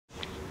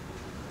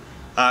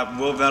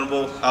Will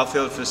Venable,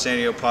 outfielder for the San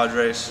Diego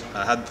Padres.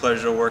 I had the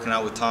pleasure of working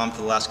out with Tom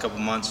for the last couple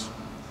months.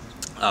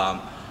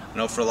 I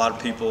know for a lot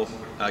of people,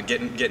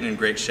 getting in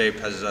great shape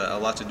has a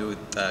lot to do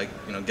with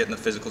getting the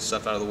physical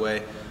stuff out of the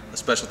way. The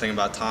special thing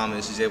about Tom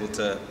is he's able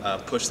to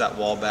push that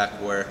wall back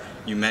where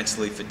you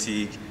mentally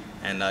fatigue,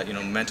 and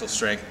mental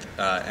strength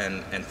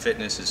and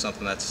fitness is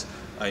something that's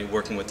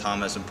working with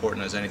Tom as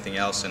important as anything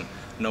else. And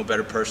no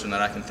better person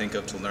that I can think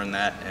of to learn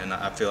that, and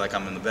I feel like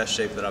I'm in the best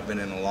shape that I've been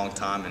in a long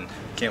time, and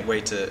can't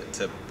wait to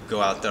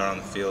go out there on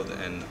the field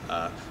and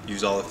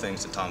use all the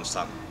things that Tom has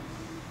taught me.